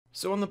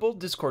So on the Bolt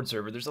Discord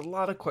server, there's a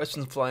lot of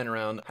questions flying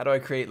around. How do I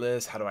create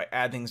lists? How do I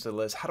add things to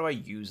lists? How do I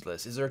use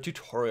lists? Is there a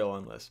tutorial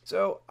on lists?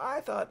 So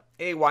I thought,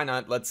 hey, why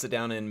not? Let's sit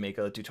down and make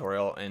a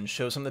tutorial and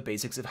show some of the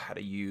basics of how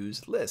to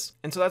use lists.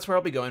 And so that's where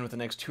I'll be going with the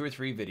next 2 or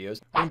 3 videos.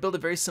 We're gonna build a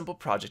very simple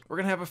project. We're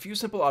gonna have a few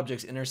simple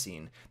objects in our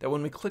scene that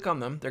when we click on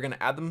them, they're gonna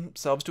add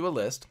themselves to a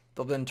list.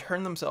 They'll then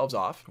turn themselves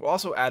off. We'll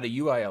also add a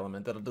UI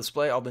element that'll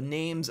display all the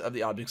names of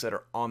the objects that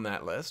are on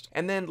that list.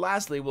 And then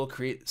lastly, we'll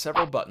create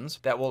several buttons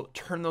that will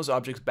turn those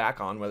objects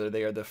back on, whether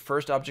they are the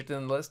first object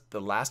in the list,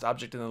 the last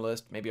object in the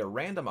list, maybe a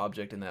random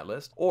object in that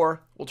list,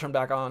 or we'll turn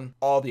back on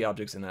all the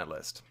objects in that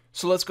list.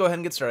 So let's go ahead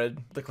and get started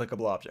with the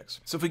clickable objects.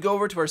 So if we go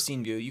over to our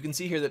scene view, you can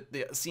see here that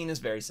the scene is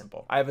very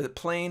simple. I have a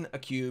plane, a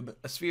cube,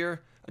 a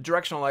sphere, a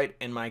directional light,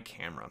 and my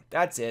camera.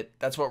 That's it.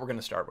 That's what we're going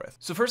to start with.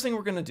 So first thing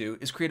we're going to do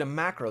is create a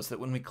macro so that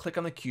when we click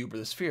on the cube or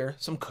the sphere,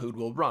 some code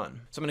will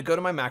run. So I'm going to go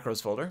to my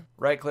macros folder,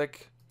 right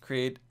click,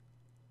 create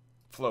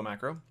flow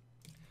macro.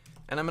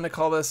 And I'm going to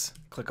call this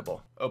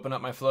clickable. Open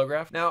up my flow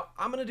graph. Now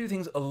I'm going to do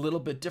things a little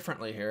bit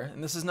differently here.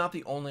 And this is not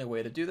the only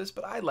way to do this,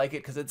 but I like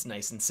it because it's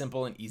nice and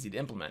simple and easy to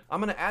implement. I'm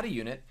going to add a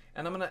unit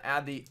and I'm going to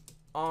add the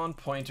on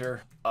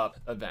pointer up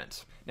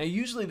event. Now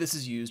usually this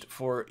is used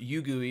for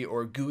UGUI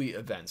or GUI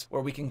events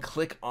where we can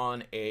click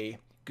on a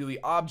GUI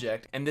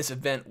object and this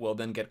event will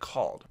then get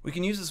called. We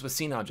can use this with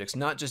scene objects,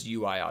 not just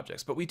UI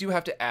objects, but we do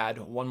have to add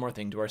one more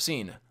thing to our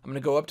scene. I'm going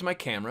to go up to my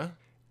camera,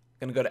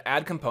 I'm going to go to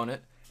add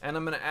component, and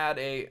I'm going to add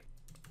a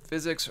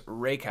physics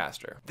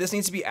raycaster. This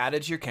needs to be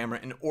added to your camera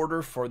in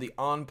order for the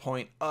on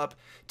point up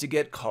to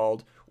get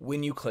called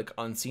when you click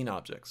on scene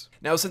objects.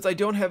 Now, since I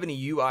don't have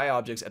any UI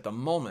objects at the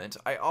moment,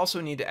 I also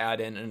need to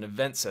add in an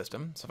event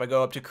system. So if I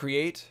go up to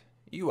create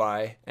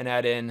UI and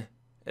add in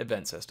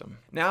event system.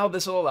 Now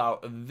this will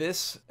allow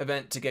this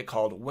event to get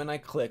called when I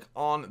click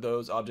on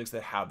those objects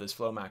that have this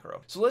flow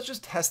macro. So let's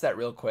just test that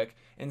real quick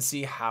and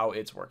see how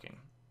it's working.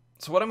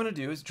 So what I'm gonna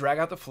do is drag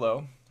out the flow.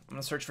 I'm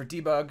gonna search for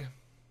debug.log,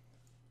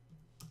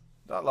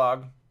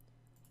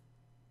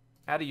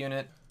 add a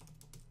unit,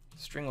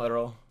 string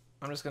literal.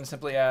 I'm just gonna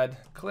simply add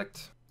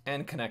clicked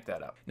and connect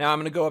that up. Now I'm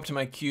gonna go up to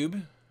my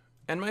cube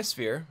and my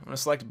sphere. I'm gonna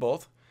select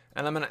both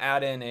and I'm gonna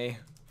add in a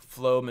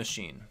flow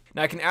machine.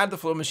 Now I can add the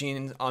flow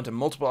machine onto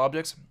multiple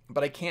objects,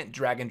 but I can't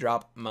drag and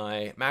drop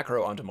my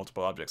macro onto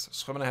multiple objects.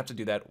 So I'm gonna have to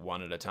do that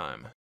one at a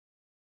time.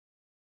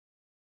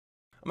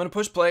 I'm gonna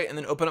push play and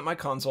then open up my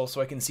console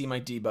so I can see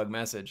my debug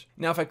message.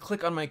 Now if I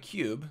click on my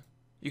cube,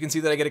 you can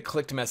see that I get a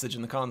clicked message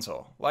in the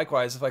console.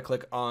 Likewise, if I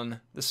click on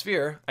the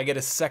sphere, I get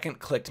a second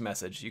clicked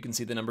message. You can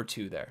see the number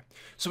 2 there.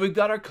 So we've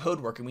got our code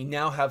working. We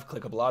now have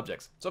clickable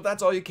objects. So if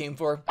that's all you came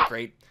for,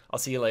 great. I'll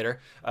see you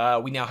later.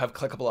 We now have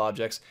clickable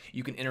objects.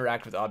 You can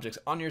interact with objects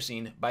on your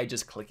scene by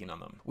just clicking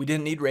on them. We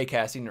didn't need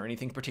raycasting or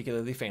anything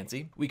particularly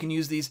fancy. We can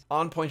use these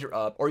on pointer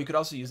up, or you could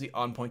also use the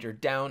on pointer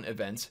down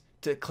events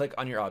to click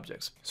on your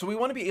objects. So we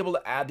want to be able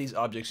to add these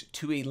objects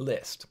to a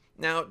list.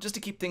 Now, just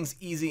to keep things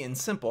easy and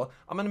simple,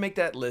 I'm going to make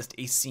that list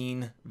a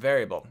scene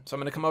variable. So I'm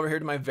going to come over here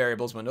to my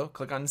variables window,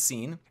 click on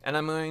scene, and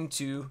I'm going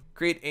to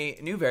create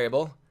a new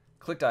variable,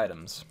 clicked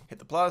items. Hit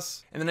the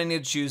plus, and then I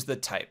need to choose the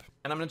type.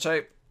 And I'm going to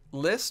type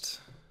list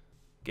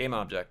game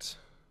object.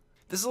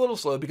 This is a little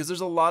slow because there's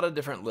a lot of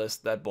different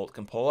lists that Bolt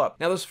can pull up.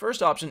 Now this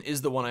first option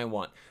is the one I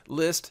want.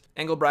 List,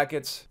 angle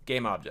brackets,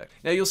 game object.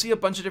 Now you'll see a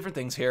bunch of different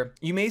things here.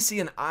 You may see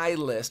an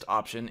iList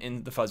option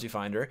in the fuzzy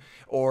finder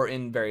or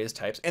in various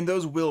types, and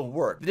those will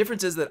work. The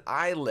difference is that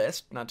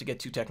iList, not to get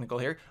too technical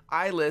here,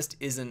 iList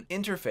is an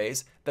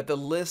interface that the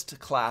list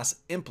class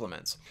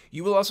implements.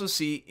 You will also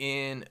see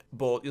in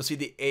Bolt, you'll see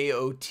the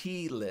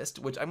AOT list,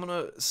 which I'm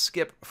gonna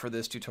skip for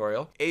this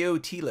tutorial.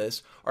 AOT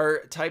lists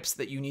are types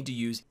that you need to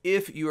use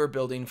if you are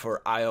building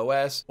for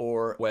iOS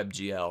or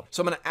WebGL.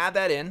 So I'm gonna add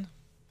that in,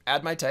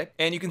 add my type,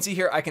 and you can see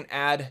here I can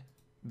add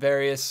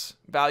various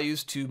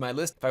values to my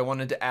list if I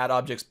wanted to add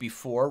objects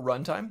before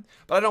runtime,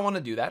 but I don't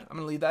wanna do that. I'm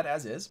gonna leave that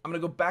as is. I'm gonna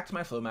go back to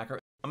my flow macro.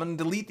 I'm gonna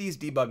delete these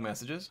debug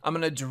messages. I'm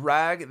gonna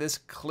drag this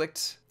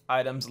clicked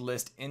items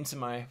list into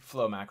my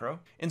flow macro.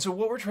 And so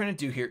what we're trying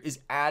to do here is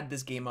add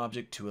this game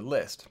object to a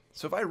list.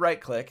 So if I right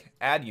click,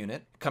 add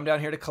unit, come down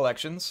here to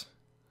collections,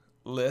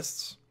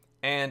 lists,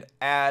 and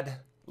add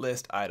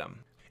list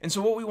item. And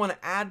so what we want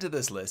to add to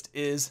this list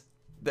is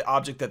the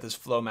object that this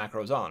flow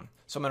macro is on.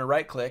 So I'm going to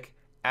right click,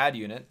 add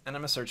unit, and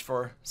I'm going to search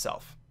for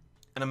self.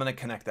 And I'm going to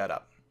connect that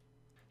up.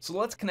 So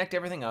let's connect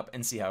everything up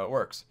and see how it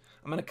works.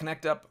 I'm going to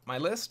connect up my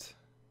list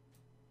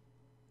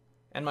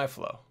and my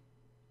flow.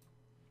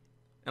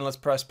 And let's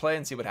press play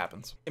and see what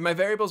happens. In my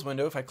variables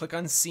window, if I click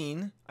on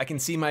scene, I can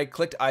see my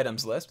clicked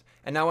items list.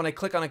 And now when I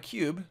click on a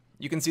cube,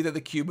 you can see that the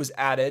cube was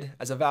added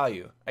as a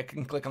value. I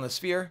can click on the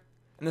sphere,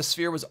 and the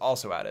sphere was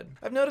also added.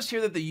 I've noticed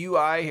here that the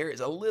UI here is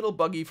a little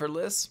buggy for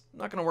lists. I'm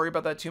not gonna worry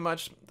about that too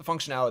much. The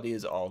functionality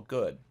is all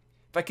good.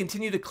 If I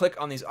continue to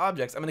click on these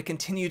objects, I'm gonna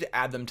continue to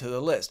add them to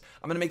the list.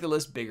 I'm gonna make the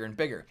list bigger and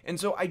bigger. And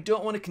so I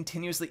don't wanna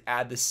continuously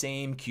add the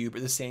same cube or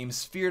the same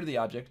sphere to the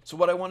object. So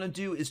what I wanna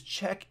do is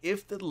check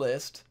if the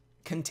list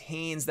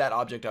contains that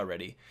object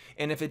already.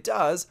 And if it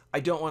does, I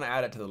don't want to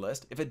add it to the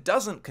list. If it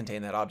doesn't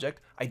contain that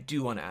object, I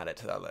do want to add it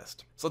to that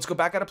list. So let's go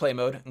back out of play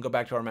mode and go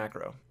back to our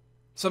macro.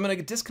 So I'm going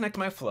to disconnect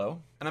my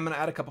flow, and I'm going to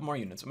add a couple more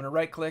units. I'm going to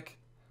right click,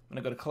 I'm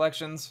going to go to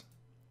collections,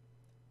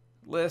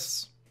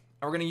 lists,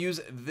 and we're going to use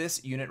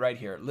this unit right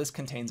here, list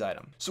contains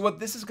item. So what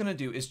this is going to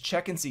do is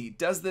check and see,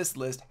 does this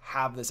list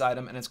have this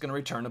item? And it's going to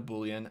return a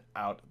Boolean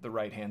out the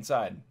right hand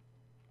side.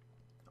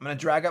 I'm going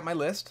to drag up my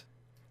list,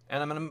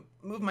 and I'm going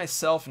to move my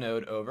self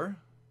node over,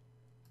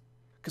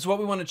 because what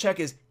we want to check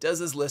is, does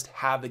this list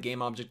have the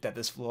game object that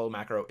this flow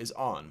macro is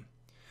on?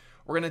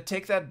 We're going to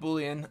take that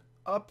Boolean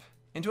up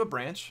into a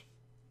branch,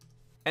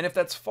 and if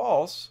that's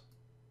false,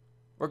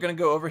 we're going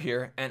to go over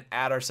here and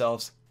add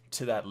ourselves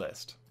to that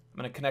list. I'm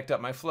going to connect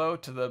up my flow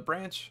to the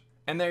branch,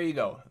 and there you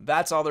go.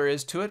 That's all there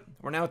is to it.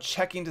 We're now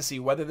checking to see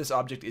whether this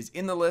object is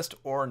in the list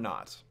or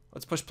not.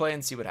 Let's push play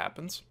and see what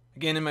happens.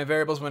 Again, in my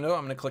variables window,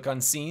 I'm going to click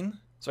on scene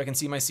so I can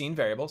see my scene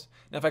variables.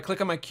 Now if I click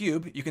on my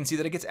cube, you can see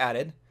that it gets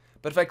added,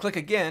 but if I click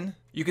again,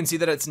 you can see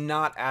that it's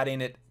not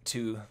adding it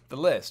to the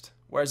list.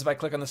 Whereas if I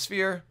click on the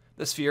sphere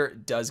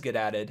does get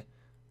added.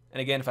 And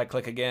again, if I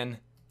click again,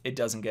 it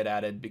doesn't get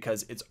added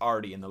because it's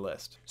already in the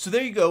list. So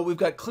there you go, we've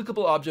got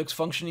clickable objects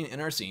functioning in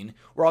our scene.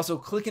 We're also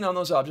clicking on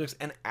those objects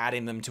and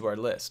adding them to our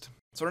list.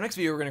 So in our next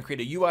video, we're going to create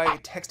a UI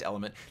text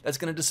element that's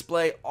going to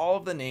display all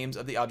of the names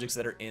of the objects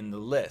that are in the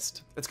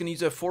list. That's going to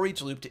use a for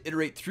each loop to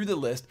iterate through the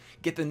list,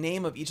 get the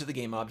name of each of the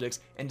game objects,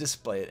 and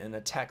display it in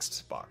a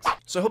text box.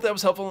 So I hope that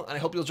was helpful, and I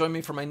hope you'll join me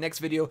for my next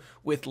video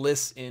with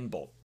lists in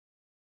Bolt.